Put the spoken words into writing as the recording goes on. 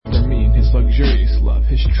luxurious love.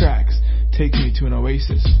 His tracks take me to an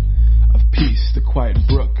oasis of peace, the quiet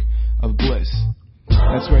brook of bliss.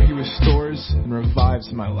 That's where He restores and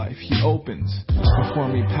revives my life. He opens before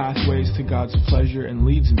me pathways to God's pleasure and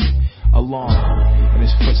leads me along in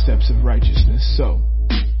His footsteps of righteousness, so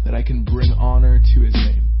that I can bring honor to His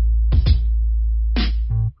name.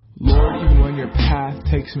 Lord, even when your path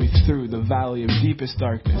takes me through the valley of deepest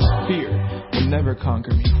darkness, fear will never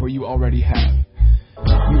conquer me, for you already have.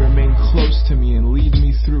 You remain close to me and lead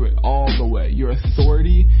me through it all the way. Your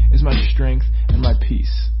authority is my strength and my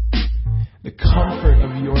peace. The comfort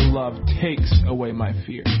of your love takes away my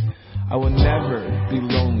fear. I will never be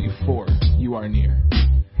lonely, for you are near.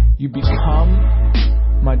 You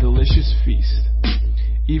become my delicious feast.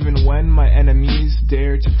 Even when my enemies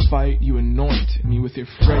dare to fight, you anoint me with your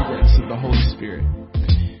fragrance of the Holy Spirit.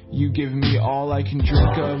 You give me all I can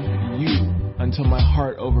drink of you until my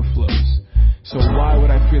heart overflows. So why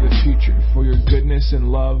would I fear the future? For your goodness and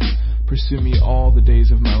love pursue me all the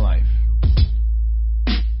days of my life.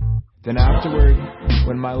 Then afterward,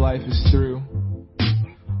 when my life is through,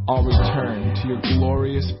 I'll return to your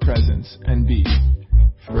glorious presence and be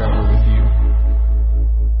forever with you.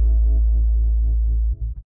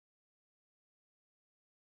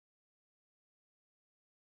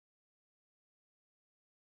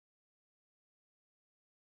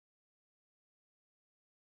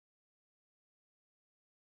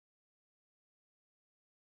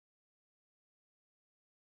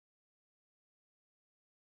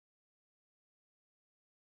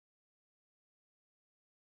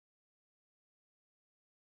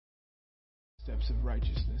 Steps of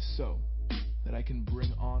righteousness, so that I can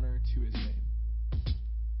bring honor to His name.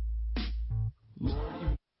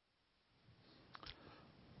 Lord,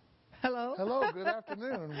 Hello, good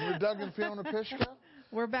afternoon. We're Doug and Fiona Pishka.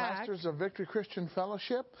 We're back. Pastors of Victory Christian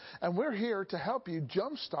Fellowship, and we're here to help you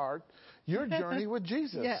jumpstart your journey with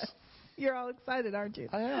Jesus. Yes. You're all excited, aren't you?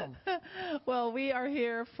 I am. Well, we are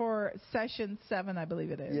here for session 7, I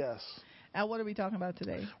believe it is. Yes. And what are we talking about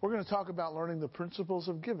today? We're going to talk about learning the principles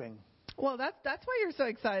of giving. Well, that's why you're so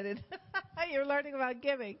excited. You're learning about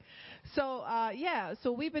giving. So,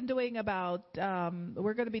 so we've been doing about,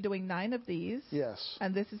 we're going to be doing 9 of these. Yes.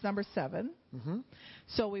 And this is number 7. Mm-hmm.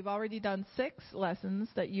 So we've already done 6 lessons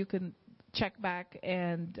that you can check back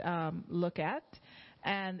and look at.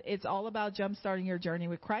 And it's all about jumpstarting your journey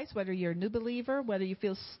with Christ, whether you're a new believer, whether you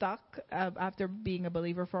feel stuck after being a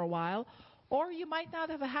believer for a while, or you might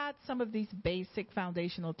not have had some of these basic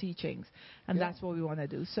foundational teachings. And that's what we want to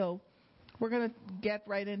do. So we're going to get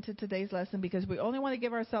right into today's lesson because we only want to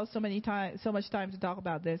give ourselves so much time to talk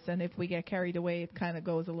about this. And if we get carried away, it kind of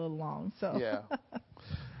goes a little long. So yeah.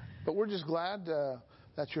 But we're just glad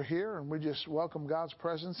that you're here, and we just welcome God's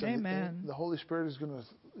presence. Amen. And the Holy Spirit is going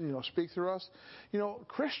to, speak through us.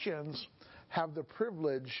 Christians have the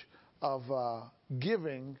privilege of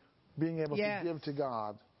giving, being able to give to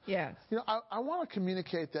God. Yes. I want to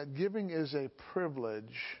communicate that giving is a privilege.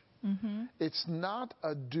 Mm-hmm. It's not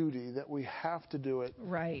a duty that we have to do it.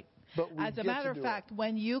 Right. But we As a matter of fact,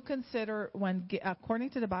 when you consider,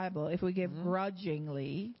 according to the Bible, if we give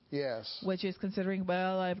grudgingly, yes, which is considering,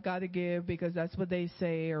 well, I've got to give because that's what they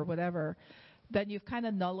say or whatever, then you've kind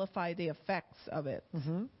of nullified the effects of it,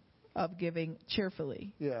 of giving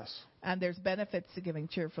cheerfully. Yes. And there's benefits to giving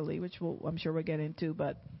cheerfully, which I'm sure we'll get into,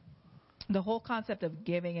 but the whole concept of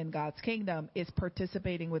giving in God's kingdom is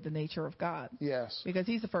participating with the nature of God. Yes. Because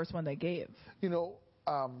He's the first one that gave.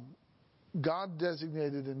 God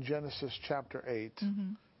designated in Genesis chapter 8,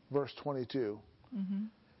 verse 22. Mm-hmm.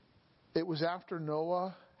 It was after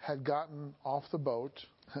Noah had gotten off the boat.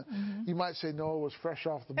 Mm-hmm. You might say Noah was fresh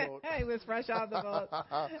off the boat. He was fresh off the boat.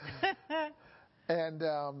 And,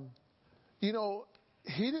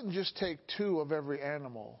 he didn't just take 2 of every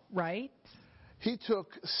animal. Right. He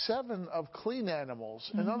took 7 of clean animals.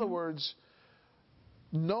 In other words,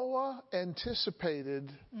 Noah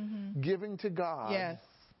anticipated giving to God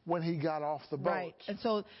when he got off the boat. Right. And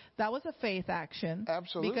so that was a faith action.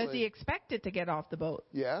 Absolutely. Because he expected to get off the boat.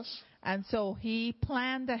 Yes. And so he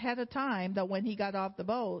planned ahead of time that when he got off the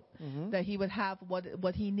boat, that he would have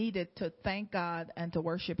what he needed to thank God and to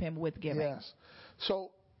worship Him with giving. Yes. So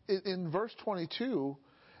in verse 22,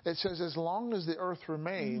 it says, as long as the earth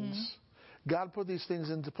remains, God put these things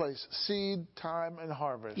into place. Seed, time, and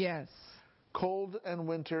harvest. Yes. Cold and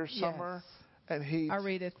winter, summer and heat. I'll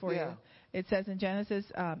read it for you. It says in Genesis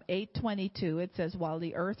 8:22, it says, while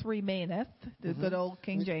the earth remaineth, the good old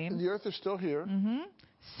King James. The earth is still here.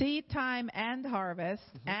 Seed time and harvest,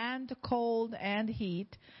 and cold and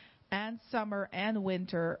heat, and summer and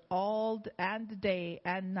winter, and day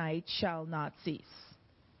and night shall not cease.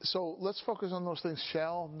 so let's focus on those things.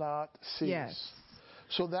 Shall not cease. Yes.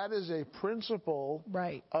 So that is a principle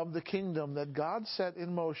Right. of the kingdom that God set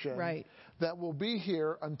in motion Right. that will be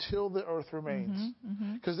here until the earth remains.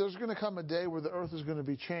 Because there's going to come a day where the earth is going to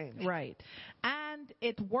be changed. Right. And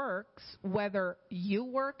it works whether you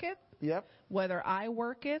work it, Yep. whether I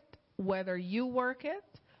work it, whether you work it,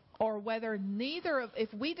 or whether neither of,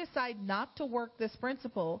 if we decide not to work this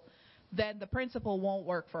principle, then the principle won't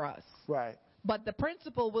work for us. Right. But the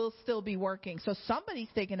principle will still be working. So somebody's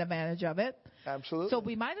taking advantage of it. Absolutely. So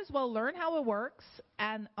we might as well learn how it works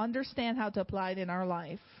and understand how to apply it in our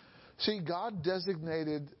life. See, God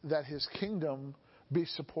designated that his kingdom be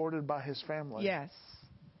supported by his family. Yes.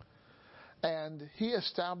 And he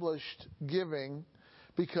established giving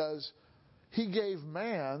because he gave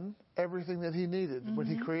man everything that he needed when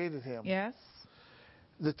he created him. Yes.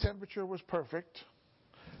 The temperature was perfect.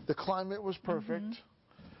 The climate was perfect.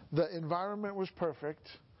 The environment was perfect.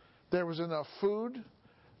 There was enough food.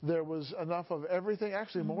 There was enough of everything,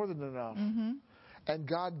 actually more than enough. And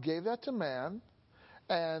God gave that to man.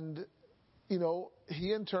 And, you know,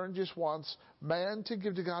 he in turn just wants man to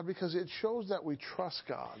give to God because it shows that we trust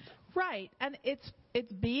God. Right. And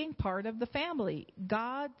it's being part of the family.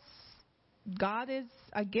 God is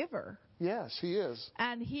a giver. Yes, he is.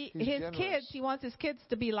 And He's his generous. kids, he wants his kids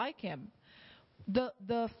to be like him.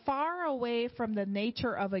 The far away from the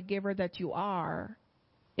nature of a giver that you are,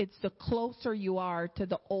 it's the closer you are to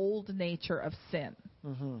the old nature of sin.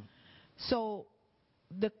 So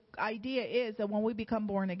the idea is that when we become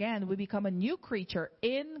born again, we become a new creature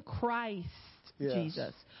in Christ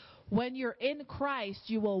Jesus. When you're in Christ,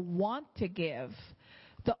 you will want to give.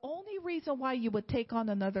 The only reason why you would take on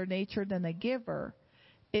another nature than a giver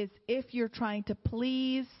is if you're trying to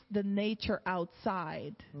please the nature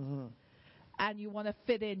outside. And you want to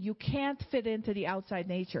fit in. You can't fit into the outside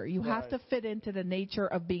nature. You have to fit into the nature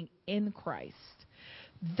of being in Christ.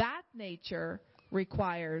 That nature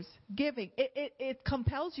requires giving. It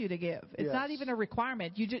compels you to give. It's not even a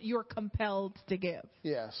requirement. You're compelled to give.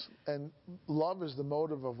 Yes. And love is the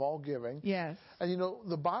motive of all giving. Yes. And you know,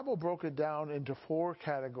 the Bible broke it down into 4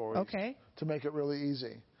 categories to make it really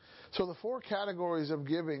easy. So the 4 categories of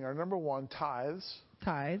giving are, number 1, tithes.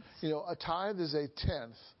 Tithes. You know, a tithe is a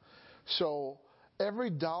tenth. So every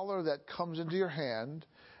dollar that comes into your hand,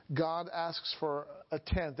 God asks for a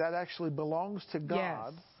tenth. That actually belongs to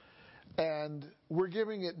God. Yes. And we're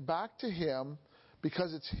giving it back to him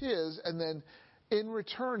because it's his. And then in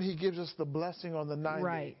return, he gives us the blessing on the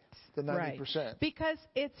 90, the 90%. Because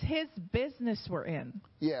it's his business we're in.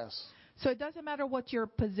 Yes. So it doesn't matter what your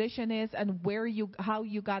position is and how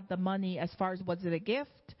you got the money as far as was it a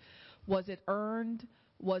gift? Was it earned?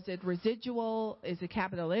 Was it residual? Is it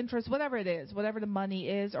capital interest? Whatever it is, whatever the money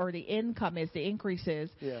is or the income is, the increase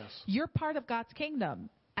is, you're part of God's kingdom.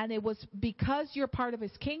 And it was because you're part of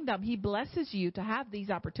his kingdom, he blesses you to have these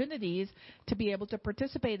opportunities to be able to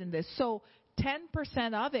participate in this. So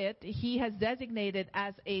 10% of it he has designated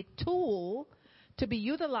as a tool to be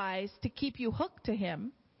utilized to keep you hooked to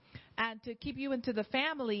him and to keep you into the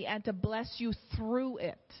family and to bless you through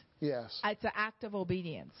it. Yes. It's an act of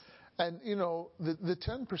obedience. And, you know, the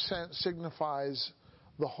 10% signifies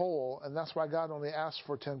the whole, and that's why God only asked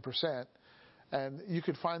for 10%. And you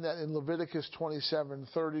could find that in Leviticus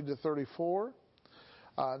 27:30-34,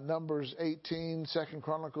 Numbers 18, 2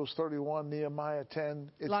 Chronicles 31, Nehemiah 10.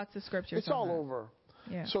 Lots of scriptures. It's all over.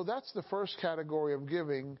 Yeah. So that's the first category of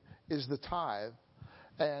giving is the tithe.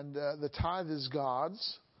 And the tithe is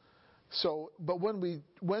God's. So, but when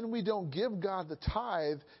we don't give God the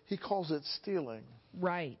tithe, he calls it stealing.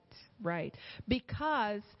 Right.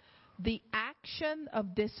 Because the action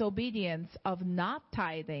of disobedience, of not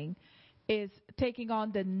tithing, is taking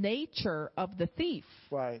on the nature of the thief.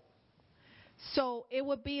 Right. So it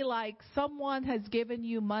would be like someone has given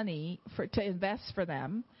you money to invest for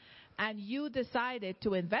them, and you decided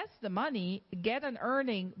to invest the money, get an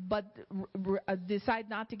earning, but decide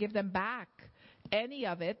not to give them back any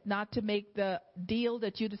of it, not to make the deal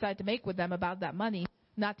that you decide to make with them about that money,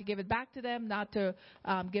 not to give it back to them, not to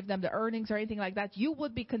give them the earnings or anything like that. You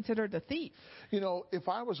would be considered a thief. You know, if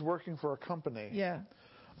I was working for a company,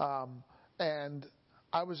 and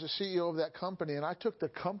I was the CEO of that company, and I took the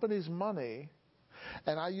company's money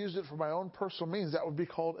and I used it for my own personal means, that would be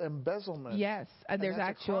called embezzlement. Yes, and there's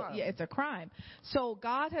it's a crime. So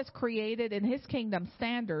God has created in his kingdom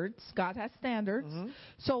standards. God has standards.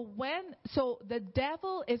 So the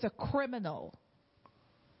devil is a criminal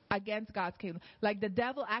against God's kingdom. Like the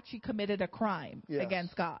devil actually committed a crime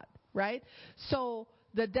against God, right? So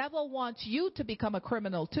the devil wants you to become a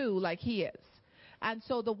criminal too, like he is. And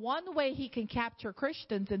so the one way he can capture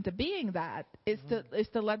Christians into being that is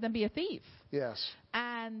to let them be a thief. Yes.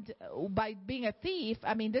 And by being a thief,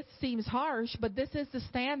 I mean, this seems harsh, but this is the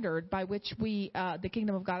standard by which the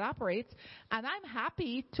kingdom of God operates. And I'm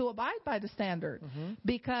happy to abide by the standard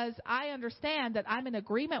because I understand that I'm in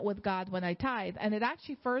agreement with God when I tithe. And it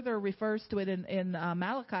actually further refers to it in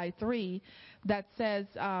Malachi 3 that says,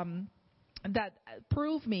 that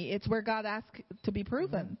prove me. It's where God asks to be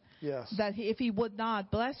proven. Yes. That if he would not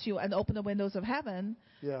bless you and open the windows of heaven,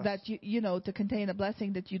 that you know, to contain a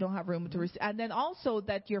blessing that you don't have room to receive. And then also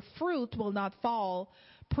that your fruit will not fall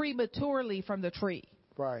prematurely from the tree.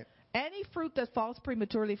 Right. Any fruit that falls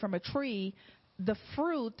prematurely from a tree, the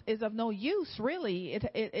fruit is of no use, really.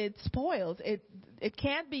 It spoils. It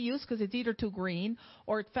can't be used because it's either too green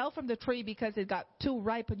or it fell from the tree because it got too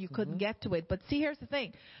ripe and you couldn't get to it. But see, here's the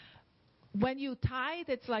thing. When you tithe,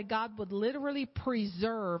 it's like God would literally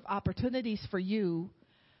preserve opportunities for you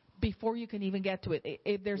before you can even get to it.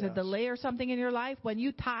 If there's a delay or something in your life, when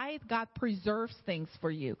you tithe, God preserves things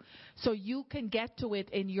for you so you can get to it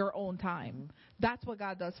in your own time. That's what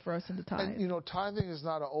God does for us in the tithe. And, you know, tithing is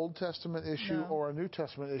not an Old Testament issue or a New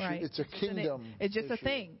Testament issue. Right. It's a kingdom It's just issue. a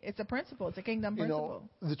thing. It's a principle. It's a kingdom principle.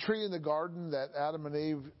 You know, the tree in the garden that Adam and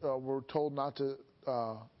Eve were told not to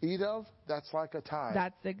eat of, that's like a tithe.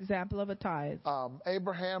 That's the example of a tithe.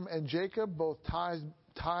 Abraham and Jacob both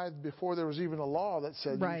tithed before there was even a law that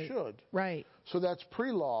said you should. Right. So that's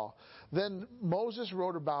pre-law. Then Moses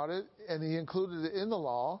wrote about it, and he included it in the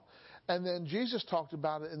law. And then Jesus talked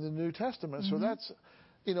about it in the New Testament. So that's,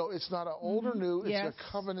 you know, it's not an old or new. It's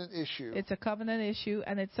a covenant issue. It's a covenant issue,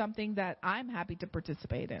 and it's something that I'm happy to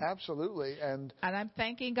participate in. Absolutely. And I'm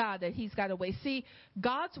thanking God that he's got a way. See,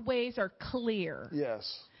 God's ways are clear.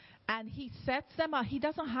 Yes. And he sets them up. He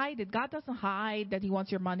doesn't hide it. God doesn't hide that he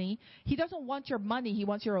wants your money. He doesn't want your money. He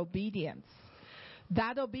wants your obedience.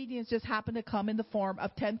 That obedience just happened to come in the form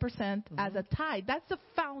of 10% as a tithe. That's the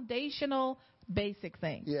foundational basic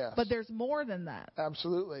thing. Yes. But there's more than that.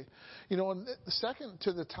 Absolutely. You know, and the second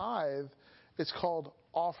to the tithe, it's called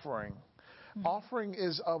offering. Offering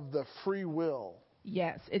is of the free will.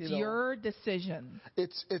 Yes, it's your decision.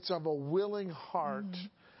 It's of a willing heart.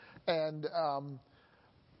 And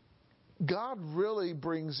God really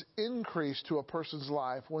brings increase to a person's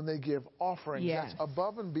life when they give offerings. Yes. That's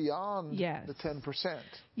above and beyond the 10%.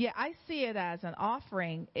 Yeah, I see it as an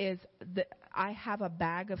offering is I have a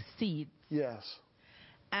bag of seeds. Yes.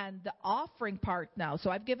 And the offering part now,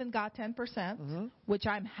 so I've given God 10%, which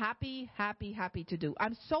I'm happy to do.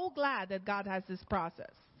 I'm so glad that God has this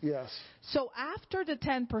process. Yes. So after the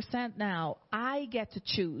 10% now, I get to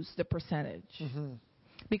choose the percentage.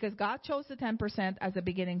 Because God chose the 10% as a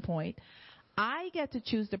beginning point. I get to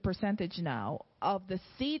choose the percentage now of the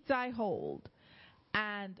seeds I hold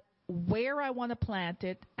and where I want to plant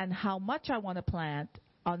it and how much I want to plant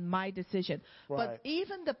on my decision. Right. But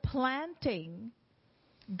even the planting,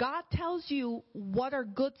 God tells you what are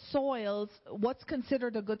good soils, what's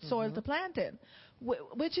considered a good soil to plant in,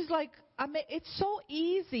 which is like, I mean, it's so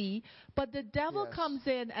easy, but the devil comes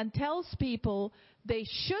in and tells people they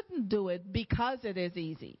shouldn't do it because it is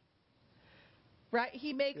easy. Right?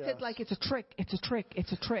 He makes it like it's a trick, it's a trick,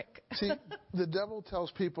 it's a trick. See, the devil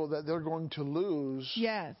tells people that they're going to lose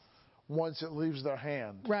once it leaves their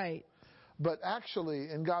hand. Right. But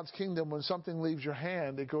actually, in God's kingdom, when something leaves your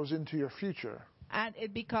hand, it goes into your future. And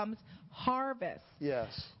it becomes harvest. Yes.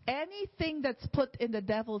 Anything that's put in the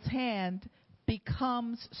devil's hand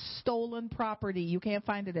becomes stolen property. You can't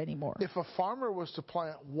find it anymore. If a farmer was to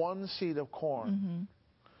plant one seed of corn,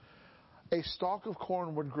 a stalk of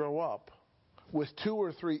corn would grow up with 2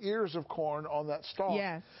 or 3 ears of corn on that stalk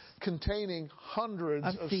containing hundreds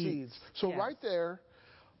of seeds. So right there,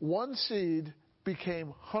 one seed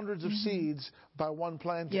became hundreds of seeds by one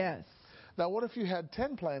planting. Yes. Now, what if you had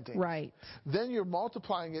 10 plantings? Right. Then you're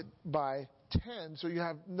multiplying it by 10, so you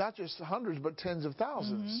have not just hundreds, but tens of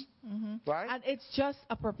thousands. Right? And it's just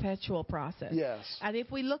a perpetual process. Yes. And if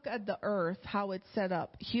we look at the earth, how it's set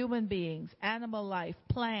up, human beings, animal life,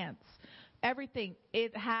 plants, everything,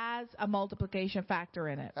 it has a multiplication factor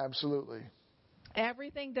in it. Absolutely.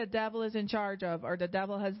 Everything the devil is in charge of, or the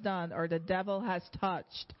devil has done, or the devil has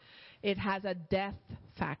touched, it has a death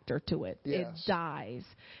factor to it. Yes. It dies.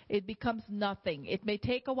 It becomes nothing. It may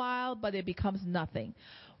take a while, but it becomes nothing.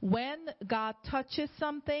 When God touches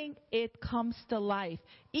something, it comes to life.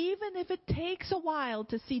 Even if it takes a while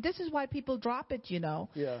to see. This is why people drop it, you know.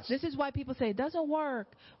 Yes. This is why people say, it doesn't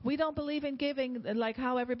work. We don't believe in giving, like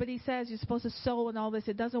how everybody says you're supposed to sow and all this.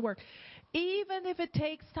 It doesn't work. Even if it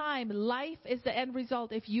takes time, life is the end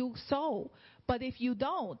result if you sow. But if you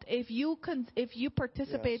don't, if you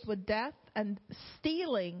participate with death, and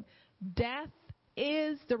stealing, death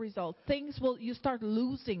is the result. You start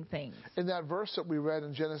losing things. In that verse that we read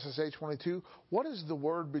in Genesis 8:22, what is the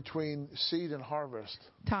word between seed and harvest?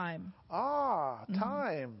 Time.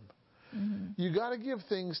 Time. You got to give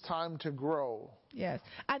things time to grow. Yes.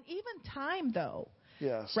 And even time, though.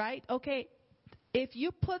 Yes. Right? Okay. If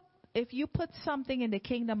you put something in the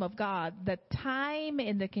kingdom of God, the time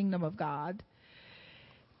in the kingdom of God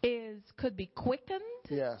could be quickened.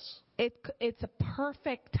 Yes. It's a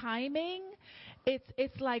perfect timing.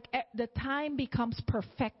 It's like the time becomes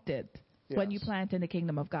perfected when you plant in the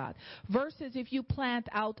kingdom of God. Versus if you plant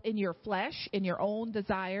out in your flesh, in your own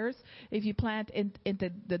desires, if you plant into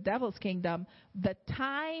the devil's kingdom, the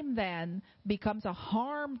time then becomes a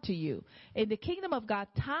harm to you. In the kingdom of God,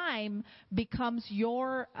 time becomes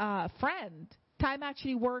your friend. Time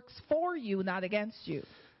actually works for you, not against you.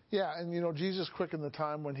 Yeah, and Jesus quickened the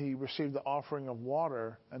time when he received the offering of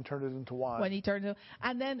water and turned it into wine. When he turned it,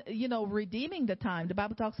 and then, redeeming the time. The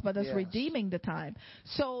Bible talks about us redeeming the time.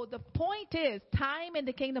 So the point is, time in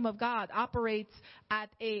the kingdom of God operates at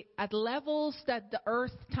levels that the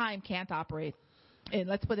earth time can't operate in.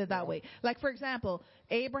 Let's put it that way. Like, for example,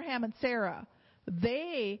 Abraham and Sarah,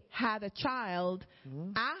 they had a child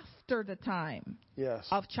after the time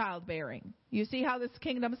of childbearing. You see how this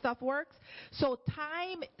kingdom stuff works? So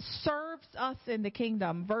time serves us in the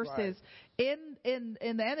kingdom versus in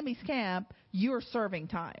the enemy's camp, you're serving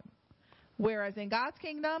time. Whereas in God's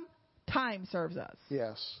kingdom, time serves us.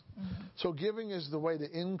 Yes. So giving is the way to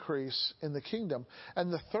increase in the kingdom.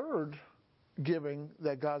 And the third giving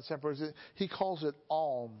that God separates, he calls it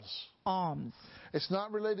alms. Alms. It's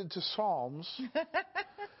not related to psalms,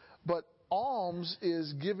 but alms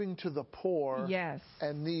is giving to the poor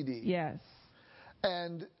and needy. Yes.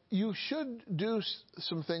 And you should do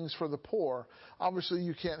some things for the poor. Obviously,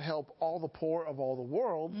 you can't help all the poor of all the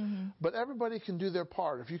world, but everybody can do their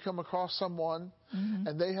part. If you come across someone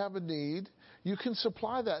and they have a need, you can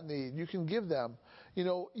supply that need. You can give them.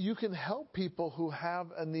 You can help people who have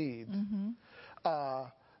a need.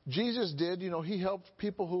 Jesus did. He helped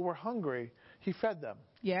people who were hungry. He fed them.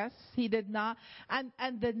 Yes, he did not.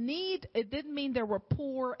 And the need, it didn't mean they were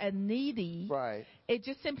poor and needy. Right. It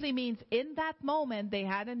just simply means in that moment they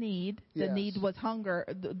had a need. The need was hunger.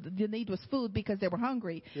 The need was food because they were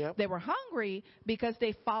hungry. Yep. They were hungry because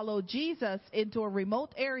they followed Jesus into a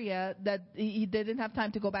remote area that he didn't have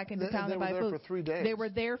time to go back into town and buy food. They were there for 3 days. They were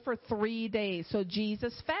there for 3 days. So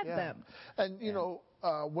Jesus fed them. And,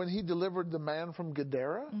 when he delivered the man from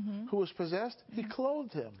Gadara who was possessed, he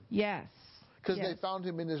clothed him. Yes. Because they found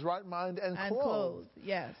him in his right mind and clothed.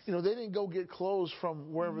 Yes. They didn't go get clothes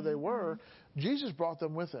from wherever they were. Jesus brought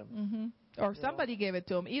them with him. Or somebody gave it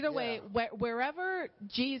to him. Either way, wherever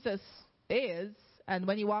Jesus is and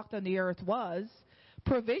when he walked on the earth was,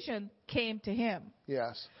 provision came to him.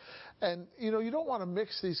 Yes. And, you don't want to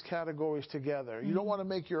mix these categories together. You don't want to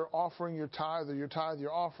make your offering your tithe or your tithe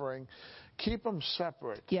your offering. Keep them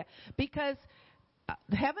separate. Yeah, because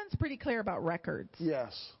heaven's pretty clear about records.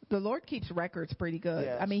 Yes. The Lord keeps records pretty good.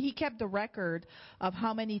 Yes. I mean, he kept the record of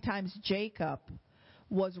how many times Jacob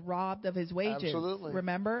was robbed of his wages. Absolutely.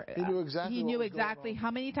 Remember? He knew exactly He knew exactly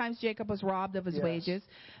how many times Jacob was robbed of his wages.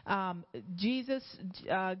 God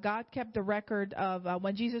kept the record of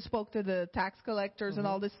when Jesus spoke to the tax collectors and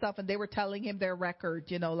all this stuff, and they were telling him their record,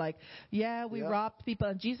 we robbed people.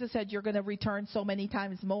 And Jesus said, you're going to return so many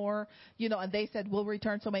times more, and they said, we'll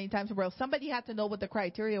return so many times more. Somebody had to know what the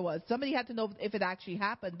criteria was. Somebody had to know if it actually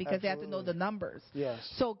happened because they had to know the numbers. Yes.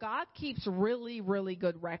 So God keeps really, really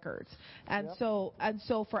good records. And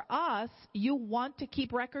so for us, you want to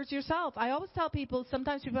keep records yourself. I always tell people,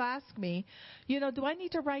 sometimes people ask me, do I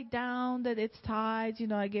need to write down that it's tithes,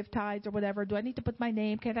 I give tithes or whatever? Do I need to put my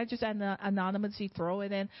name? Can't I just anonymously throw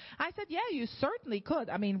it in? I said, yeah, you certainly could.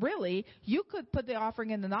 I mean, really, you could put the offering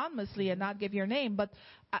in anonymously and not give your name. But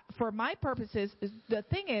for my purposes, the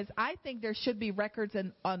thing is, I think there should be records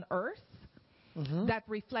on earth that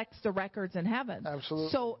reflects the records in heaven. Absolutely.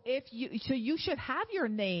 So you should have your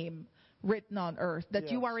name written on earth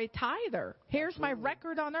that you are a tither. Here's my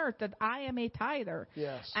record on earth that I am a tither.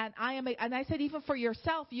 Yes. And and I said, even for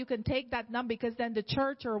yourself, you can take that number, because then the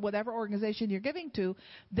church or whatever organization you're giving to,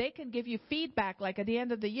 they can give you feedback, like at the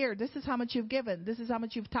end of the year, this is how much you've given, this is how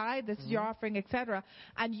much you've tithed, this is your offering, etc.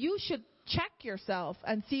 And you should check yourself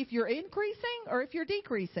and see if you're increasing or if you're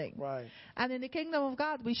decreasing. Right. And in the kingdom of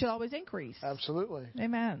God, we should always increase. Absolutely.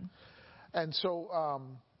 Amen. And so,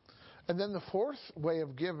 and then the fourth way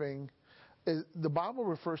of giving the Bible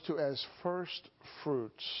refers to as first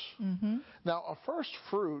fruits. Now, a first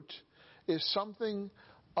fruit is something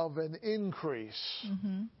of an increase.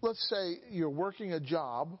 Let's say you're working a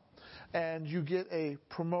job and you get a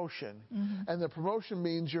promotion. And the promotion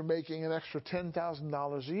means you're making an extra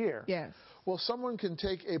 $10,000 a year. Yes. Well, someone can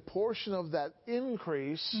take a portion of that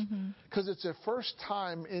increase because it's a first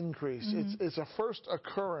time increase. It's a first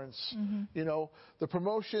occurrence. You know, the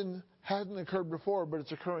promotion hadn't occurred before, but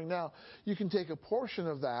it's occurring now. You can take a portion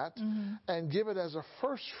of that and give it as a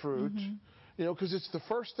first fruit. You know, because it's the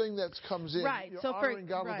first thing that comes in. Right. You're so honoring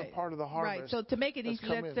God with a part of the harvest. Right. So to make it easy,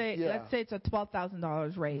 let's say it's a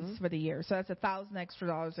 $12,000 raise for the year. So that's $1,000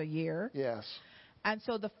 extra a year. Yes. And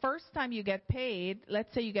so the first time you get paid,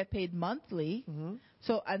 let's say you get paid monthly,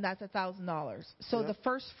 so and that's $1,000. So the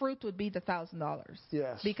first fruit would be the $1,000.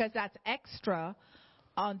 Yes. Because that's extra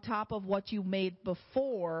on top of what you made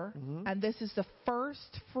before, and this is the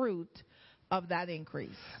first fruit of that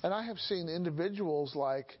increase. And I have seen individuals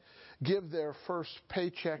like give their first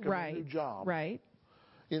paycheck of a new job. Right.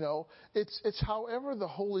 You know, it's however the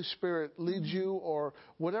Holy Spirit leads you, or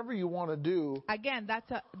whatever you want to do. Again, that's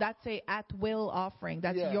a at will offering.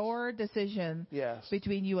 That's your decision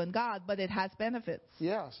between you and God, but it has benefits.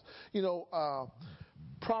 Yes. You know,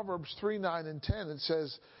 Proverbs 3:9 and 10, it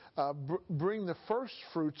says, bring the first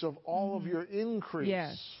fruits of all of your increase.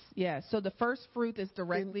 Yes. Yes. So the first fruit is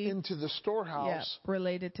directly into the storehouse,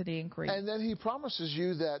 related to the increase. And then he promises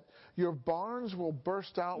you that your barns will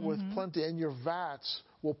burst out with plenty, and your vats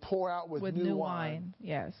will pour out with new wine.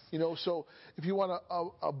 Yes. You know, so if you want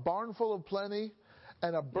a barn full of plenty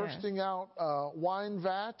and a bursting out wine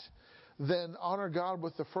vat, then honor God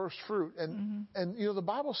with the first fruit. And you know, the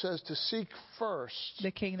Bible says to seek first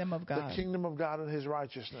the kingdom of God. The kingdom of God and his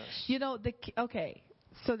righteousness. You know,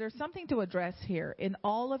 so there's something to address here. In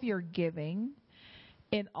all of your giving,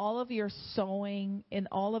 in all of your sowing, in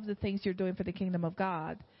all of the things you're doing for the kingdom of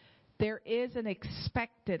God, there is an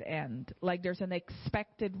expected end. Like there's an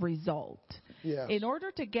expected result. Yes. In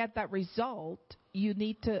order to get that result, you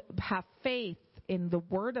need to have faith in the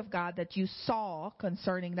word of God that you saw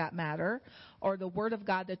concerning that matter, or the word of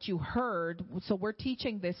God that you heard. So we're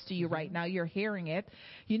teaching this to you right now. You're hearing it.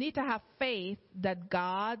 You need to have faith that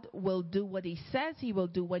God will do what he says he will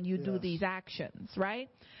do when you do these actions, right?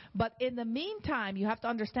 But in the meantime, you have to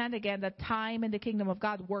understand again that time in the kingdom of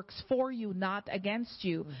God works for you, not against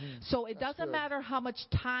you. So it doesn't matter how much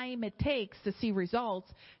time it takes to see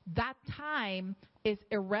results. That time is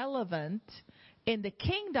irrelevant in the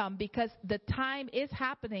kingdom, because the time is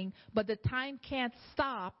happening, but the time can't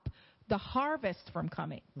stop the harvest from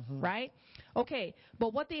coming, right? Okay,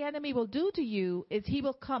 but what the enemy will do to you is he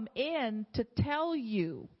will come in to tell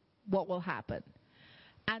you what will happen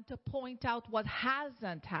and to point out what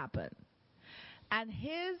hasn't happened. And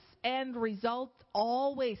his end result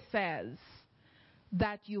always says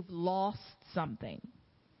that you've lost something,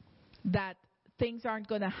 that things aren't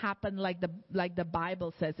going to happen like the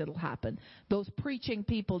Bible says it'll happen. Those preaching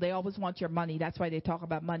people, they always want your money. That's why they talk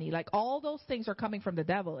about money. Like all those things are coming from the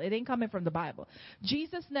devil. It ain't coming from the Bible.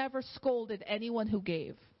 Jesus never scolded anyone who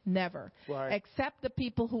gave. Never. Right. Except the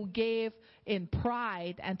people who gave in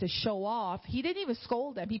pride and to show off. He didn't even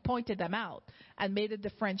scold them. He pointed them out and made a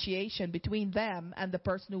differentiation between them and the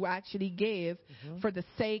person who actually gave for the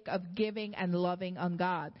sake of giving and loving on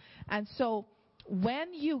God. And so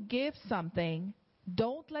when you give something,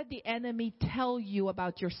 don't let the enemy tell you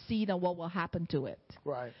about your seed and what will happen to it.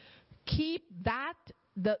 Right. Keep that,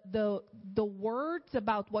 the words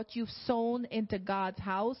about what you've sown into God's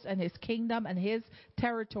house and his kingdom and his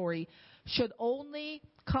territory should only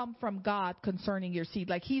come from God concerning your seed.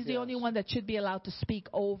 Like he's the only one that should be allowed to speak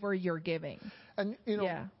over your giving. And, you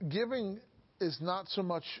know, giving is not so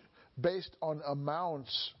much based on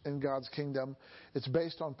amounts in God's kingdom. It's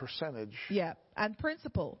based on percentage. Yeah, and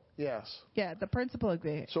principle. Yes. Yeah, the principle of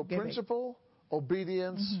giving. So principle,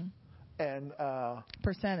 obedience, and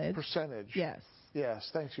percentage. Percentage. Yes. Yes,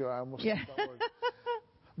 thanks you. I almost said that word.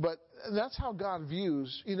 But that's how God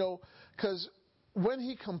views, you know, because when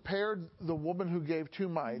he compared the woman who gave 2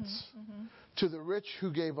 mites to the rich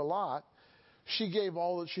who gave a lot, she gave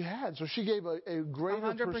all that she had. So she gave a greater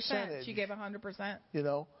 100%. percentage. She gave 100%. You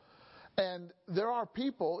know, and there are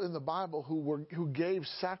people in the Bible who gave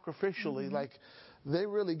sacrificially, like they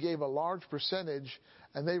really gave a large percentage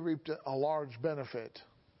and they reaped a large benefit.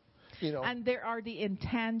 You know. And there are the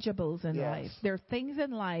intangibles in life. There are things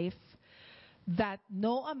in life that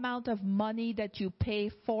no amount of money that you pay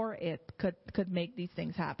for it could make these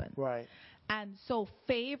things happen. Right. And so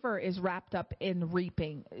favor is wrapped up in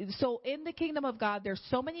reaping. So in the kingdom of God, there's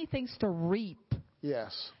so many things to reap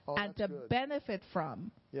Yes. Oh, and to that's good. benefit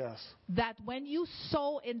from. Yes. That when you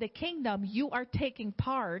sow in the kingdom, you are taking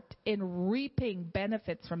part in reaping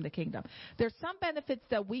benefits from the kingdom. There's some benefits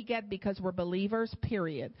that we get because we're believers,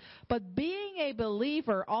 period. But being a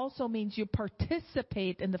believer also means you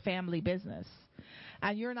participate in the family business.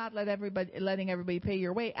 And you're not letting everybody pay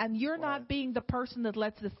your way. And you're not being the person that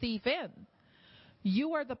lets the thief in.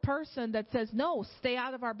 You are the person that says, no, stay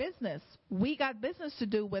out of our business. We got business to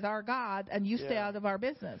do with our God, and you stay out of our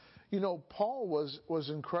business. You know, Paul was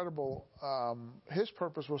incredible. His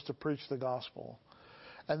purpose was to preach the gospel.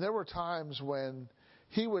 And there were times when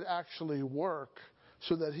he would actually work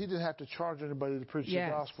so that he didn't have to charge anybody to preach the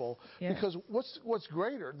gospel. Yes. Because what's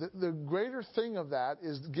greater? The greater thing of that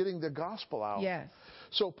is getting the gospel out. Yes.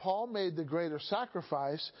 So Paul made the greater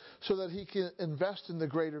sacrifice so that he can invest in the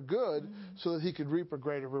greater good, so that he could reap a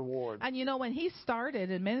greater reward. And you know, when he started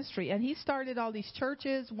in ministry, and he started all these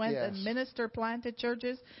churches, went and ministered, planted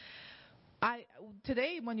churches.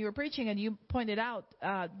 Today, when you were preaching and you pointed out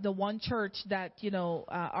the one church that,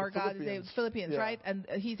 our God is able, Philippians, right? And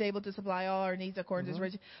he's able to supply all our needs according to his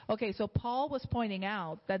riches. Okay, so Paul was pointing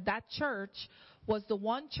out that church was the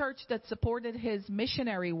one church that supported his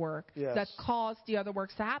missionary work that caused the other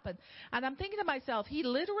works to happen. And I'm thinking to myself, he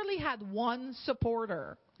literally had one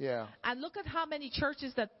supporter. Yeah. And look at how many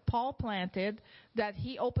churches that Paul planted that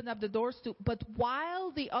he opened up the doors to. But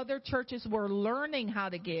while the other churches were learning how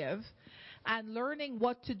to give and learning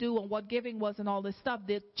what to do and what giving was and all this stuff,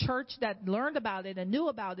 the church that learned about it and knew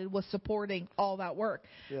about it was supporting all that work.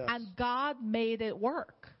 Yes. And God made it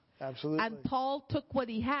work. Absolutely. And Paul took what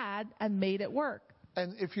he had and made it work.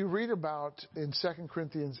 And if you read about in 2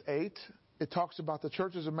 Corinthians 8, it talks about the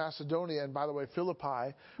churches of Macedonia. And by the way,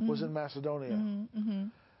 Philippi was in Macedonia.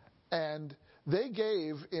 And they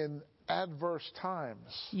gave in adverse times.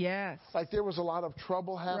 Yes. Like there was a lot of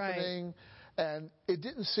trouble happening. Right. And it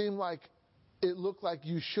didn't seem like it looked like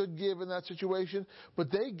you should give in that situation.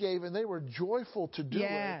 But they gave and they were joyful to do it.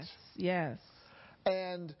 Yes, yes.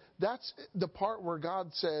 And that's the part where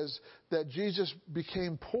God says that Jesus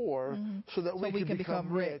became poor so that we can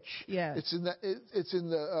become rich. Yes. It's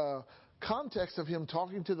in the context of him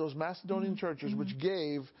talking to those Macedonian churches which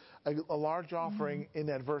gave a large offering in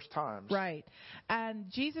adverse times. Right. And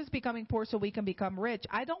Jesus becoming poor so we can become rich.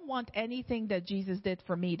 I don't want anything that Jesus did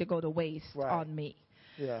for me to go to waste on me.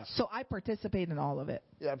 Yes. So I participate in all of it.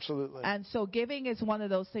 Yeah, absolutely. And so giving is one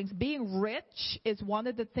of those things. Being rich is one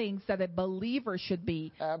of the things that a believer should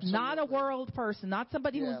be. Absolutely. Not a world person, not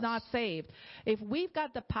somebody who's not saved. If we've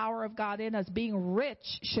got the power of God in us, being rich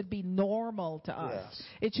should be normal to us. Yes.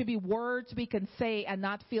 It should be words we can say and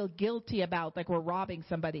not feel guilty about, like we're robbing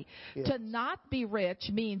somebody. Yes. To not be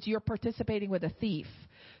rich means you're participating with a thief.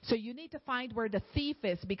 So you need to find where the thief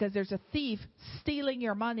is, because there's a thief stealing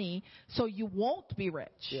your money so you won't be rich.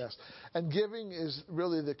 Yes. And giving is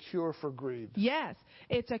really the cure for greed. Yes.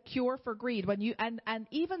 It's a cure for greed. When you and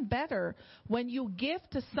even better, when you give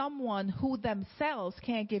to someone who themselves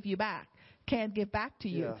can't give you back. Can't give back to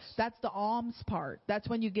you. Yes. That's the alms part. That's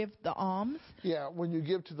when you give the alms. Yeah, when you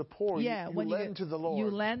give to the poor, you lend to the Lord. You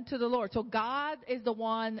lend to the Lord. So God is the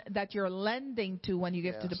one that you're lending to when you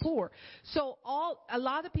give to the poor. So a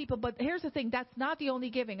lot of people, but here's the thing, that's not the only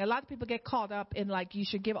giving. A lot of people get caught up in like you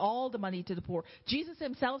should give all the money to the poor. Jesus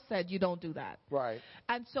himself said you don't do that. Right.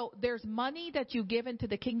 And so there's money that you give into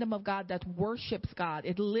the kingdom of God that worships God.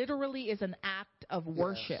 It literally is an act of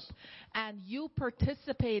worship. Yes. And you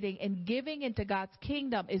participating in giving into God's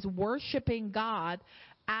kingdom is worshiping God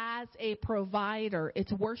as a provider.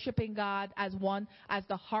 It's worshiping God as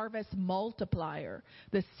the harvest multiplier,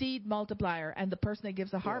 the seed multiplier, and the person that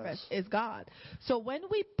gives the harvest is God. So when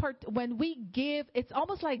we give, it's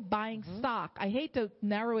almost like buying stock. I hate to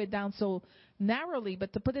narrow it down so narrowly,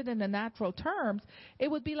 but to put it in the natural terms,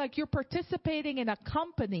 it would be like you're participating in a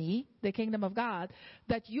company, the kingdom of God,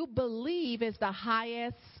 that you believe is the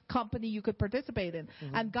highest company you could participate in.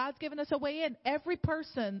 And God's given us a way in. Every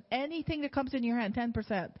person, anything that comes in your hand,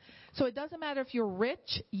 10%. So it doesn't matter if you're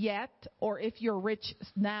rich yet or if you're rich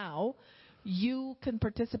now, you can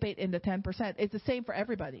participate in the 10%. It's the same for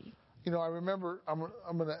everybody. You know, I remember, I'm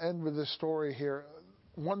going to end with this story here.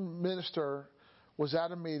 One minister was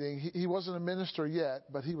at a meeting. He wasn't a minister yet,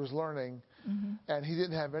 but he was learning, and he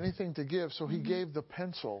didn't have anything to give, so he gave the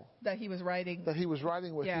pencil that he was writing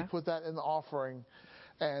with. He put that in the offering,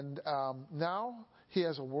 and now he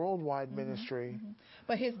has a worldwide ministry.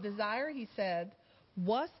 But his desire, he said,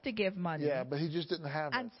 was to give money. Yeah, but he just didn't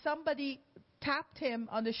have it. And somebody tapped him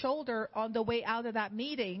on the shoulder on the way out of that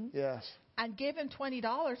meeting. Yes. and give him $20,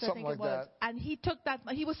 I Something think like it was. that. And he took that.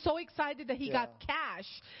 He was so excited that he Yeah. got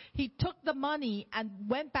cash. He took the money and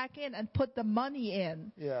went back in and put the money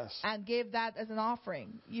in Yes. and gave that as an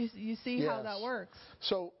offering. You see how Yes. that works.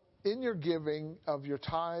 So in your giving of your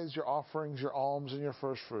tithes, your offerings, your alms, and your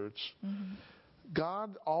first fruits,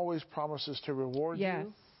 God always promises to reward Yes.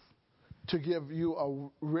 you, to give you a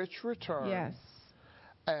rich return, Yes.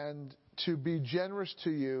 and to be generous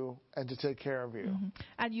to you and to take care of you.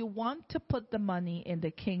 And you want to put the money in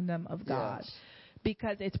the kingdom of God. Yes.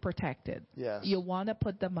 Because it's protected. Yes. You want to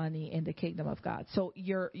put the money in the kingdom of God. So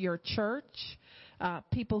your church,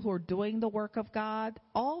 people who are doing the work of God,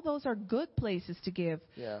 all those are good places to give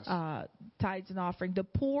Yes. tithes and offering. The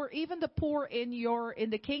poor, even the poor in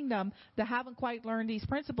the kingdom that haven't quite learned these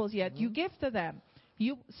principles yet, you give to them.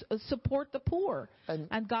 You support the poor,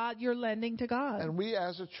 and God, you're lending to God. And we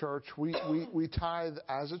as a church, we tithe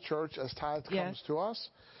as a church as tithe Yes. comes to us.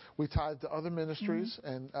 We tithe to other ministries,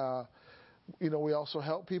 and we also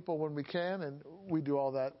help people when we can, and we do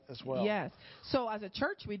all that as well. Yes. So as a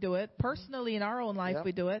church, we do it. Personally, in our own life, Yep.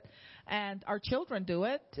 we do it. And our children do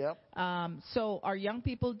it. Yep. So our young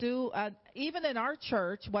people do. Even in our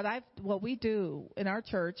church, what we do in our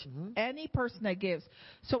church, any person that gives.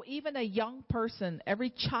 So even a young person, every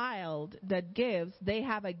child that gives, they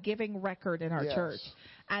have a giving record in our Yes. church.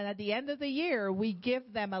 And at the end of the year, we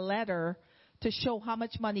give them a letter to show how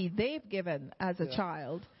much money they've given as a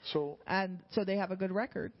child. So they have a good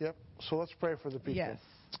record. Yep. So let's pray for the people. Yes.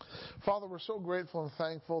 Father, we're so grateful and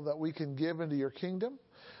thankful that we can give into your kingdom,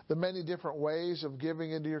 the many different ways of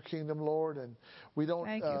giving into your kingdom, Lord, and we don't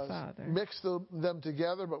Thank you, Father. mix them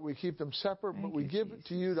together, but we keep them separate, but we give it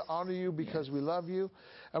to you to honor you because we love you,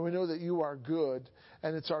 and we know that you are good,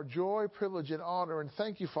 and it's our joy, privilege, and honor, and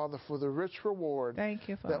thank you, Father, for the rich reward Thank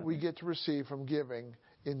you, Father. that we get to receive from giving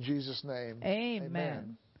in Jesus' name.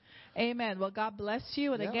 Amen. Amen. Well, God bless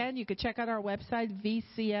you. And Yeah. again, you can check out our website,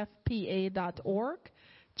 vcfpa.org.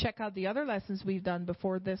 Check out the other lessons we've done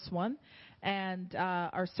before this one. And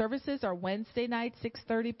our services are Wednesday night,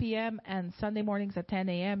 6:30 p.m., and Sunday mornings at 10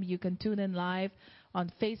 a.m. You can tune in live on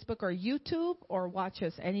Facebook or YouTube or watch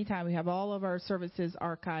us anytime. We have all of our services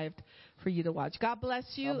archived for you to watch. God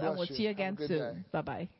bless you, God bless and we'll you. see you Have a again good soon. day. Bye-bye.